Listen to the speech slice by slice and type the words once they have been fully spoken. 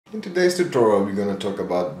In today's tutorial, we're going to talk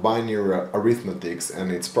about binary arithmetics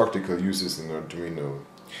and its practical uses in Arduino.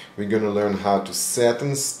 We're going to learn how to set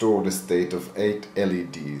and store the state of 8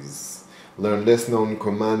 LEDs. Learn less known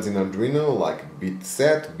commands in Arduino like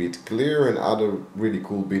bitSet, bitClear, and other really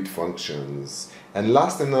cool bit functions. And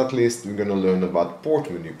last and not least, we're going to learn about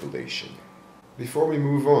port manipulation. Before we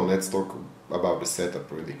move on, let's talk about the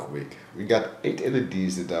setup really quick. We got 8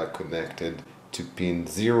 LEDs that are connected to pin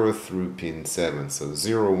 0 through pin 7, so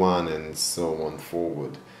 0, 1 and so on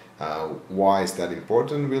forward. Why is that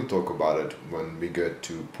important? We'll talk about it when we get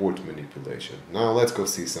to port manipulation. Now let's go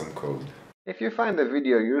see some code. If you find the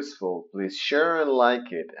video useful, please share and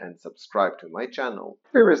like it and subscribe to my channel.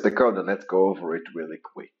 Here is the code and let's go over it really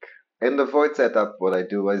quick. In the void setup, what I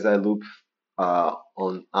do is I loop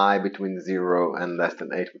on I between 0 and less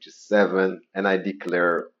than 8, which is 7, and I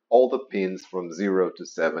declare all the pins from 0 to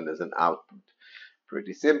 7 as an output.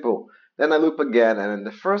 Pretty simple. Then I loop again, and then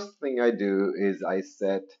the first thing I do is I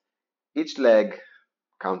set each leg,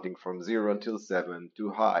 counting from 0 until 7,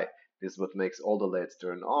 to high. This is what makes all the LEDs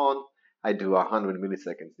turn on. I do 100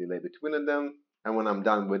 milliseconds delay between them, and when I'm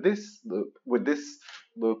done with this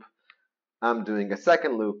loop, I'm doing a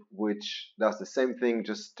second loop which does the same thing,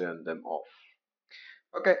 just turn them off.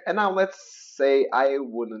 Okay, and now let's say I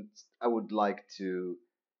would like to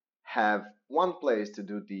have one place to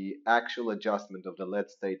do the actual adjustment of the LED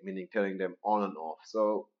state, meaning turning them on and off.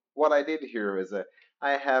 So what I did here is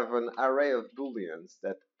I have an array of booleans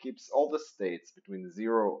that keeps all the states between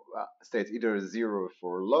states either 0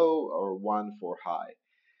 for low or 1 for high.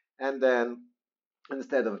 And then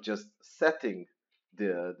instead of just setting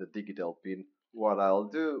the digital pin, what I'll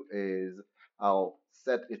do is I'll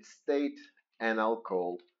set its state and I'll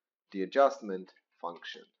call the adjustment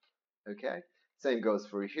function. Okay, same goes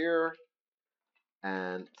for here,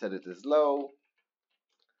 and set it as low,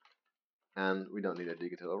 and we don't need a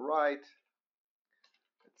digital right.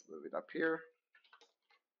 Let's move it up here,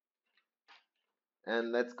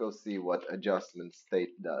 and let's go see what adjustment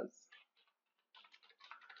state does.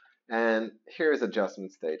 And here's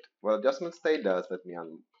adjustment state. What adjustment state does, let me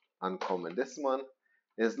uncomment this one,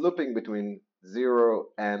 is looping between 0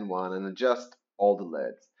 and 1 and adjust all the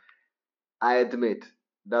LEDs. I admit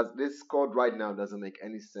that this code right now doesn't make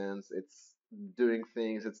any sense. It's doing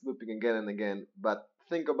things, it's looping again and again, but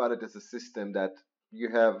think about it as a system that you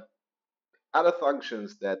have other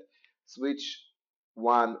functions that switch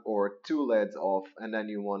 1 or 2 LEDs off, and then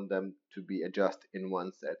you want them to be adjusted in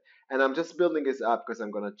one set. And I'm just building this up because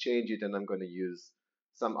I'm going to change it and I'm going to use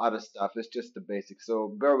some other stuff. It's just the basics,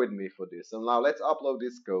 so bear with me for this. So now let's upload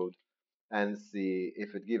this code and see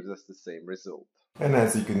if it gives us the same result. And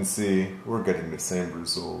as you can see, we're getting the same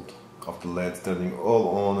result of the LEDs turning all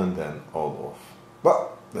on and then all off.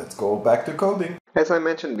 But let's go back to coding. As I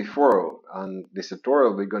mentioned before, on this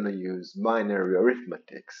tutorial we're going to use binary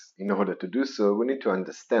arithmetics. In order to do so, we need to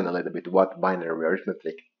understand a little bit what binary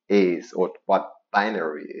arithmetic is, or what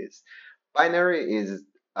binary is. Binary is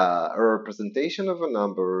a representation of a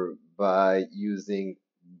number by using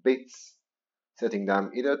bits, setting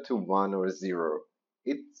them either to 1 or 0.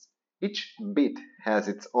 Each bit has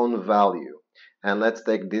its own value. And let's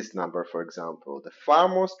take this number for example. The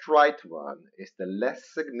farmost right one is the less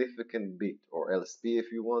significant bit, or LSB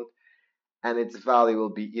if you want, and its value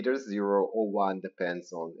will be either 0 or 1,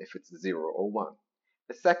 depends on if it's 0 or 1.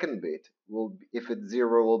 The second bit will be, if it's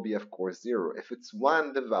 0, will be of course 0. If it's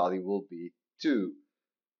 1, the value will be 2,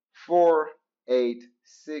 4, 8,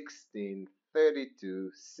 16, 32,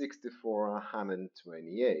 64,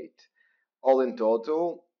 128. All in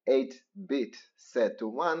total, 8-bit set to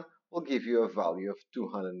 1 will give you a value of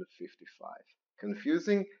 255.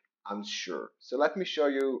 Confusing? I'm sure. So let me show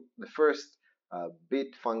you the first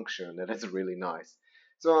bit function that is really nice.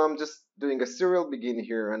 So I'm just doing a serial begin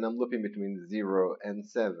here, and I'm looping between 0 and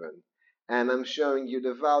 7. And I'm showing you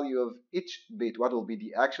the value of each bit, what will be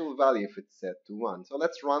the actual value if it's set to 1. So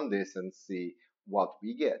let's run this and see what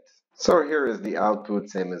we get. So here is the output,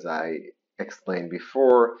 same as I explained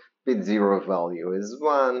before. Bit 0 value is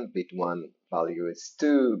 1, bit 1 value is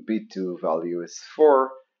 2, bit 2 value is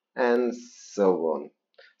 4, and so on.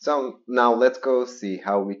 So now let's go see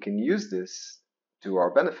how we can use this to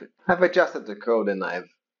our benefit. I've adjusted the code and I've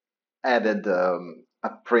added a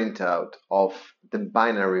printout of the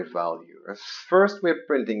binary value. First we're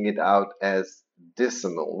printing it out as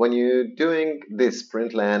decimal. When you're doing this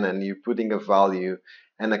println and you're putting a value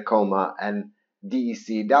and a comma and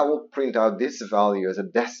DEC, that will print out this value as a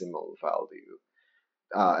decimal value.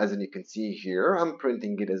 As you can see here, I'm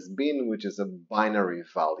printing it as bin, which is a binary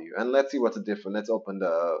value. And let's see what's the difference. Let's open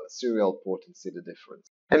the serial port and see the difference.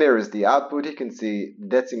 And here is the output. You can see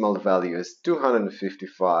decimal value is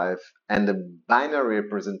 255 and the binary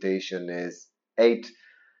representation is 8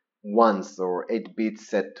 ones or 8 bits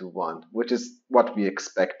set to 1, which is what we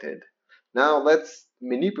expected. Now let's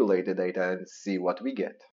manipulate the data and see what we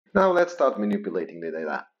get. Now let's start manipulating the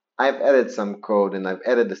data. I've added some code and I've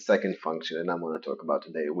added the second function that I'm going to talk about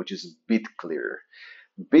today, which is bitClear.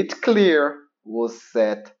 bitClear will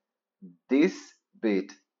set this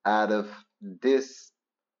bit out of this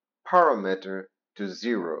parameter to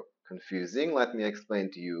 0. Confusing? Let me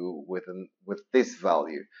explain to you with this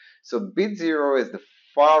value. So bit 0 is the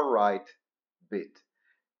far right bit,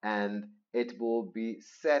 and it will be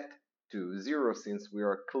set to 0 since we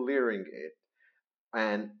are clearing it.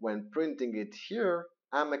 And when printing it here,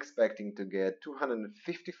 I'm expecting to get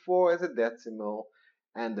 254 as a decimal,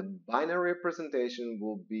 and the binary representation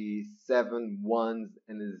will be 7 ones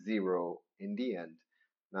and a 0 in the end.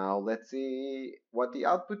 Now let's see what the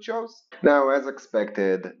output shows. Now, as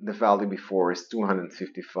expected, the value before is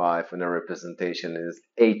 255 and the representation is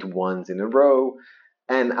 8 ones in a row.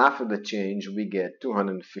 And after the change, we get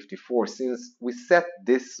 254 since we set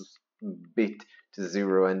this bit to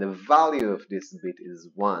 0 and the value of this bit is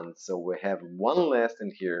 1. So we have 1 less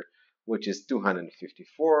in here, which is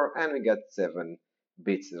 254, and we got 7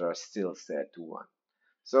 bits that are still set to 1.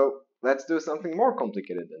 So let's do something more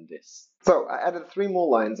complicated than this. So I added 3 more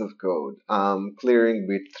lines of code, clearing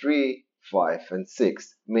bit 3, 5, and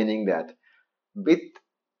 6, meaning that bit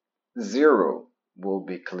 0 will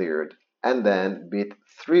be cleared, and then bit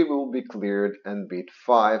 3 will be cleared, and bit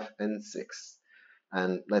 5 and 6.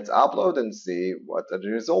 And let's upload and see what are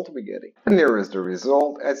the result we're getting. And here is the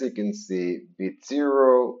result. As you can see, bit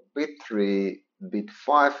 0, bit 3, bit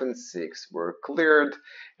 5 and 6 were cleared.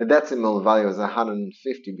 The decimal value is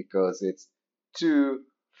 150 because it's 2,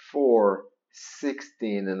 4,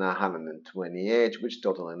 16 and 128, which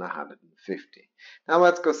total in 150. Now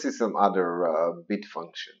let's go see some other bit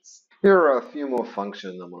functions. Here are a few more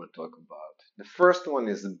functions I'm going to talk about. The first one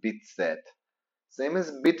is bitSet. Same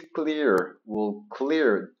as bitClear will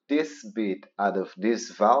clear this bit out of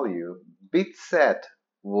this value, bitSet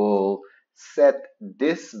will set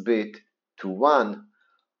this bit to 1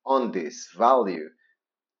 on this value,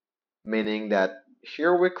 meaning that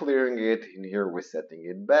here we're clearing it and here we're setting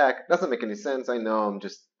it back. Doesn't make any sense, I know, I'm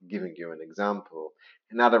just giving you an example.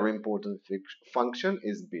 Another important function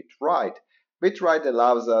is bitWrite. bitWrite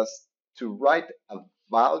allows us to write a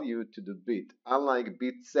value to the bit, unlike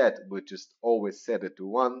bitSet, which just always set it to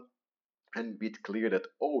 1, and bitClear that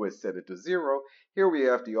always set it to 0. Here we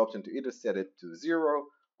have the option to either set it to 0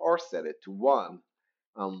 or set it to 1.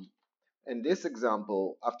 In this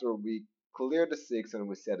example, after we clear the 6 and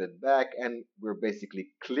we set it back, and we're basically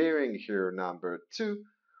clearing here number 2,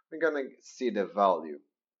 we're going to see the value.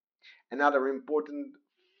 Another important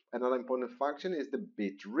function is the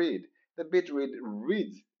bit read. The bit read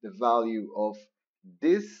reads the value of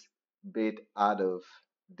this bit out of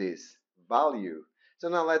this value. So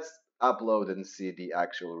now let's upload and see the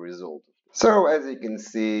actual result. So as you can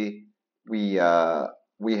see, we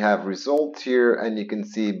have result here, and you can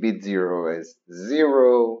see bit 0 is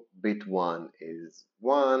 0, bit 1 is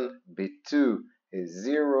 1, bit 2 is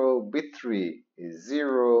 0, bit 3 is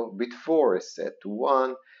 0, bit 4 is set to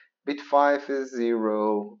 1, bit 5 is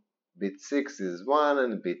 0, bit 6 is 1,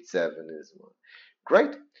 and bit 7 is 1.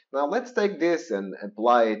 Great! Now let's take this and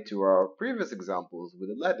apply it to our previous examples with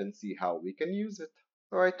a LED and see how we can use it.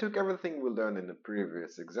 So I took everything we learned in the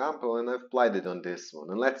previous example and I've applied it on this one,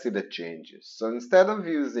 and let's see the changes. So instead of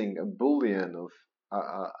using a boolean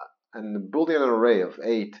array of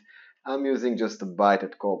 8, I'm using just a byte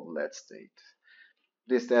at called let state.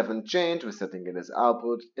 This haven't changed, we're setting it as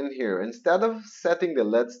output. And here, instead of setting the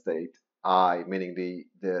let state I, meaning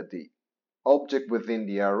the object within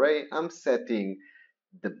the array, I'm setting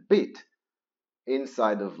the bit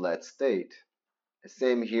inside of let state.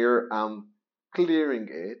 Same here, I'm clearing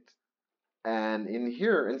it, and in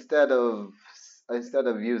here, instead of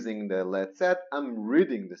using the let set, I'm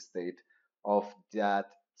reading the state of that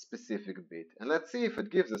specific bit. And let's see if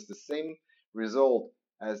it gives us the same result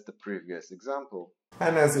as the previous example.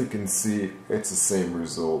 And as you can see, it's the same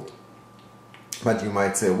result. But you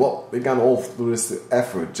might say, well, we can all do this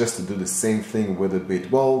effort just to do the same thing with a bit.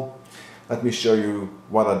 Well, let me show you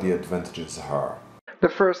what are the advantages are. The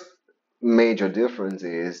first major difference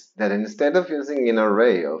is that instead of using an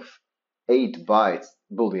array of 8 bytes,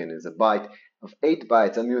 boolean is a byte, of 8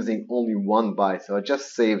 bytes, I'm using only 1 byte, so I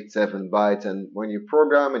just saved 7 bytes, and when you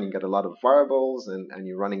program and you get a lot of variables and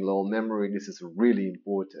you're running low on memory, this is really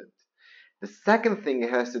important. The second thing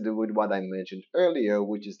has to do with what I mentioned earlier,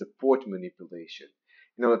 which is the port manipulation.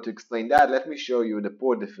 In order to explain that, let me show you the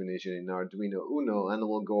port definition in Arduino Uno, and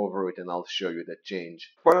we'll go over it and I'll show you the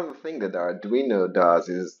change. One of the things that Arduino does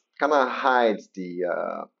is kind of hides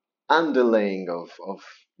the underlaying of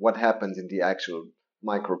what happens in the actual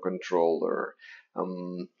microcontroller.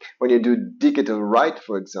 When you do digital write,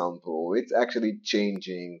 for example, it's actually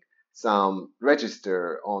changing some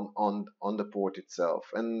register on the port itself.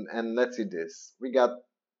 And let's see this. We got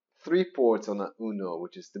three ports on a Uno,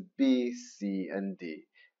 which is the B, C, and D.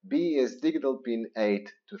 B is digital pin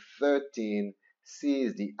 8 to 13, C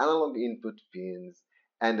is the analog input pins,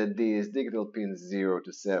 and the D is digital pins 0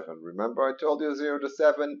 to 7. Remember I told you 0 to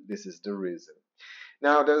 7? This is the reason.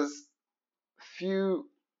 Now there's few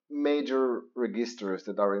major registers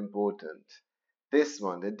that are important. This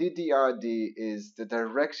one, the DDRD, is the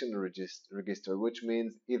direction register, which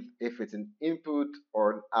means if it's an input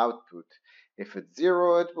or an output. If it's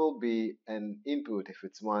 0, it will be an input. If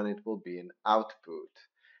it's 1, it will be an output.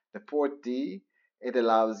 The port D, it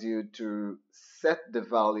allows you to set the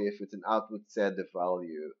value. If it's an output, set the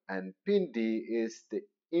value. And pin D is the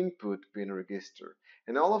input pin register.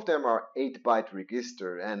 And all of them are 8-byte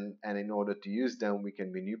register, and in order to use them, we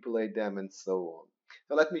can manipulate them and so on.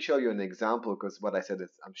 So let me show you an example, because what I said is,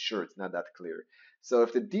 I'm sure it's not that clear. So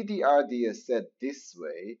if the DDRD is set this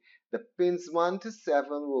way, the pins 1 to 7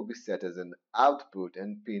 will be set as an output,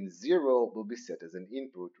 and pin 0 will be set as an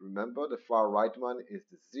input. Remember, the far right one is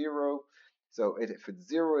the 0. So if it's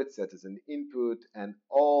 0, it's set as an input, and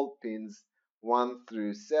all pins 1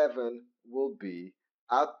 through 7 will be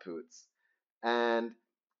outputs. And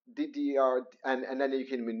DDR, and then you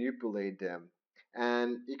can manipulate them.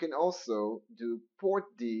 And you can also do port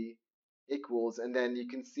D equals, and then you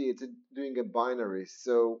can see it's doing a binary.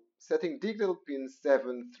 So setting digital pin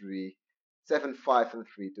 7, 3, 7, 5, and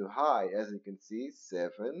 3 to high. As you can see,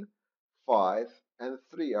 7, 5, and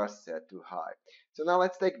 3 are set to high. So now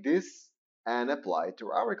let's take this and apply it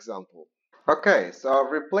to our example. Okay, so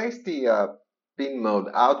I've replaced the pin mode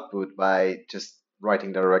output by just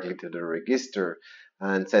writing directly to the register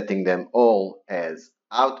and setting them all as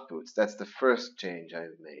outputs. That's the first change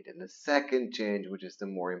I've made. And the second change, which is the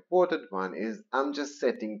more important one, is I'm just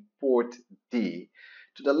setting port D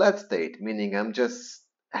to the let state, meaning I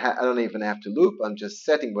don't even have to loop, I'm just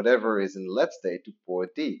setting whatever is in let state to port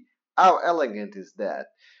D. How elegant is that?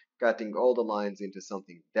 Cutting all the lines into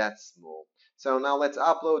something that small. So now let's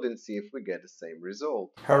upload and see if we get the same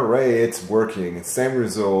result. Hooray, it's working. Same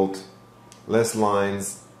result, less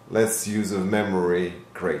lines, less use of memory.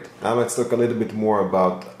 Great. Now let's talk a little bit more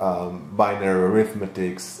about binary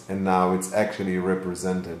arithmetics and now it's actually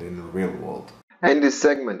represented in the real world. In this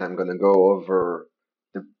segment, I'm going to go over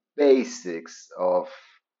the basics of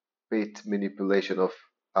bit manipulation of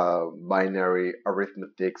binary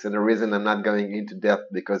arithmetics. And the reason I'm not going into depth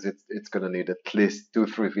because it's going to need at least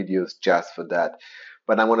 2-3 videos just for that.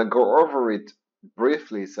 But I want to go over it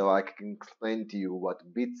briefly so I can explain to you what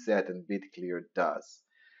bitSet and bitClear does.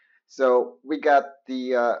 So we got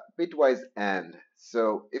the bitwise AND.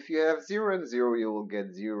 So if you have 0 and 0, you will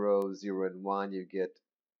get 0, 0 and 1, you get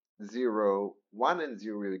 0, 1 and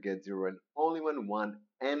 0, you get 0, and only when 1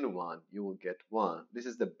 and 1, you will get 1. This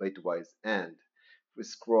is the bitwise AND. If we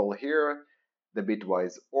scroll here, the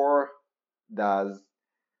bitwise OR does,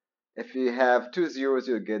 if you have two zeros,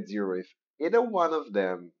 you'll get 0. If either one of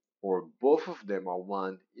them or both of them are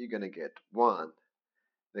 1, you're going to get 1.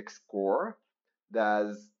 The XOR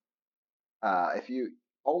does, if you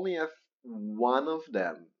only have one of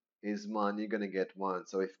them is 1, you're going to get 1.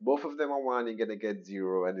 So if both of them are 1, you're going to get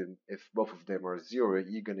 0. And if both of them are 0,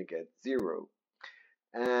 you're going to get 0.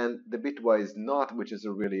 And the bitwise NOT, which is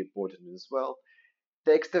really important as well,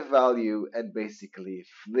 takes the value and basically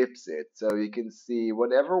flips it. So you can see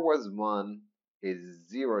whatever was 1 is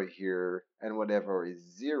 0 here, and whatever is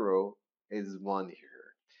 0 is 1 here.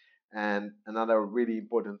 And another really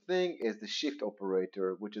important thing is the shift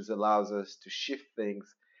operator, which allows us to shift things.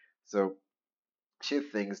 So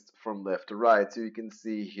shift things from left to right. So you can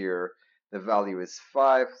see here the value is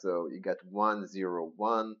 5, so you got 1, 0,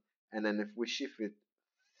 1. And then if we shift it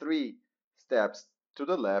 3 steps to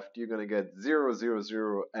the left, you're going to get 0, 0,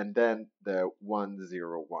 0, and then the 1,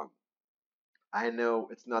 0, 1. I know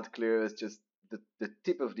it's not clear, it's just the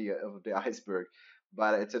tip of the iceberg,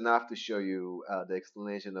 but it's enough to show you the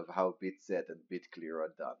explanation of how bitSet and bitClear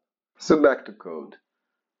are done. So back to code.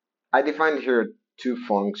 I defined here two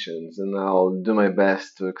functions, and I'll do my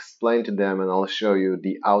best to explain to them, and I'll show you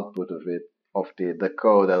the output of it, of the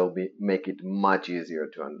code that will make it much easier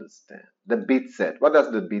to understand. The bitSet. What does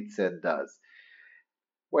the bitSet does?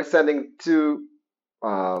 We're setting two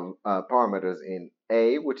parameters in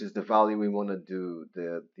A, which is the value we want to do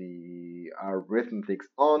the arithmetics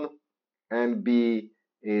on, and B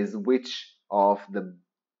is which of the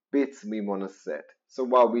bits we want to set. So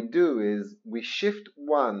what we do is we shift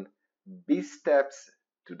one B steps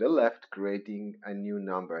to the left, creating a new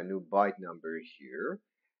number, a new byte number here,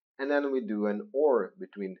 and then we do an OR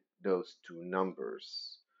between those two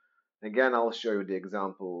numbers. Again, I'll show you the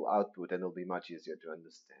example output and it'll be much easier to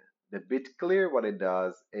understand. The bitClear, what it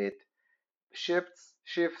does, it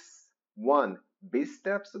shifts one B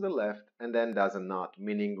steps to the left and then does a NOT,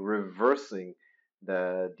 meaning reversing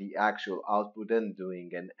the actual output and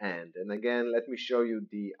doing an AND. And again, let me show you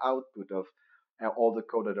the output of all the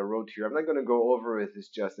code that I wrote here. I'm not going to go over it, it's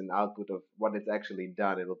just an output of what it's actually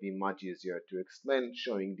done. It'll be much easier to explain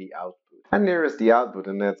showing the output. And here is the output,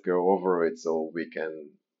 and let's go over it so we can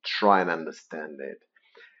try and understand it.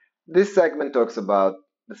 This segment talks about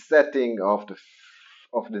the setting of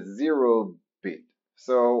the 0 bit.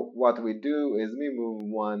 So what we do is we move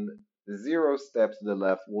 0 steps to the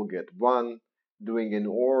left, we'll get 1. Doing an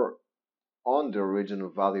OR on the original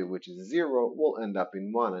value, which is 0, will end up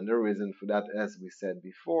in 1. And the reason for that, as we said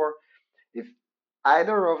before, if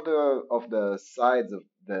either of the sides of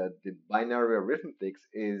the binary arithmetics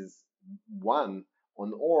is 1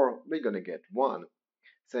 on OR, we're going to get 1.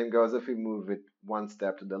 Same goes if we move it one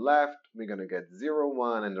step to the left, we're going to get 0,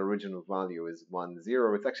 1, and the original value is 1,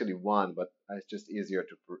 0. It's actually 1, but it's just easier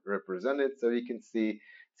to represent it. So you can see,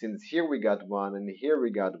 since here we got 1 and here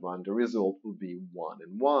we got 1, the result will be 1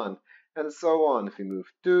 and 1, and so on. If we move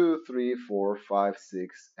 2, 3, 4, 5,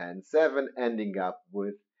 6, and 7, ending up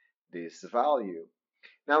with this value.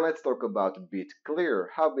 Now let's talk about bitClear,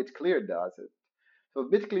 how bitClear does it. So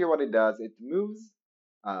bitClear, what it does, it moves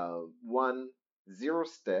 0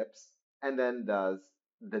 steps and then does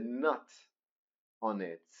the NOT on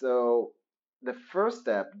it. So the first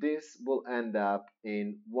step, this will end up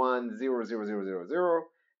in 1 0 0 0 0 0,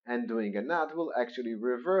 and doing a NOT will actually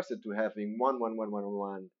reverse it to having 1 1 1 1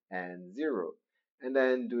 1 and 0. And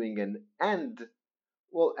then doing an AND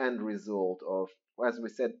will end result of, as we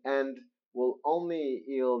said, AND will only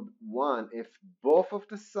yield 1 if both of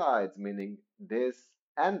the sides, meaning this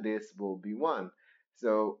and this, will be 1.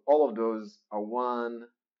 So all of those are 1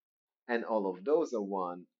 and all of those are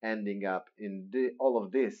 1, ending up in all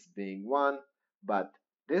of this being 1, but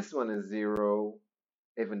this one is 0.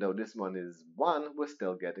 Even though this one is 1, we're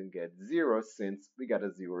still get 0 since we got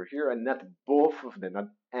a 0 here, and not both of them,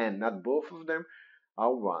 not both of them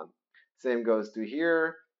are 1. Same goes to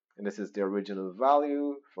here, and this is the original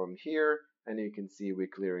value from here, and you can see we're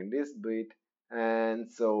clearing this bit,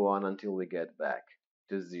 and so on until we get back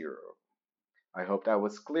to 0. I hope that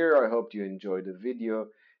was clear. I hope you enjoyed the video.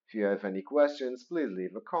 If you have any questions, please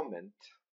leave a comment.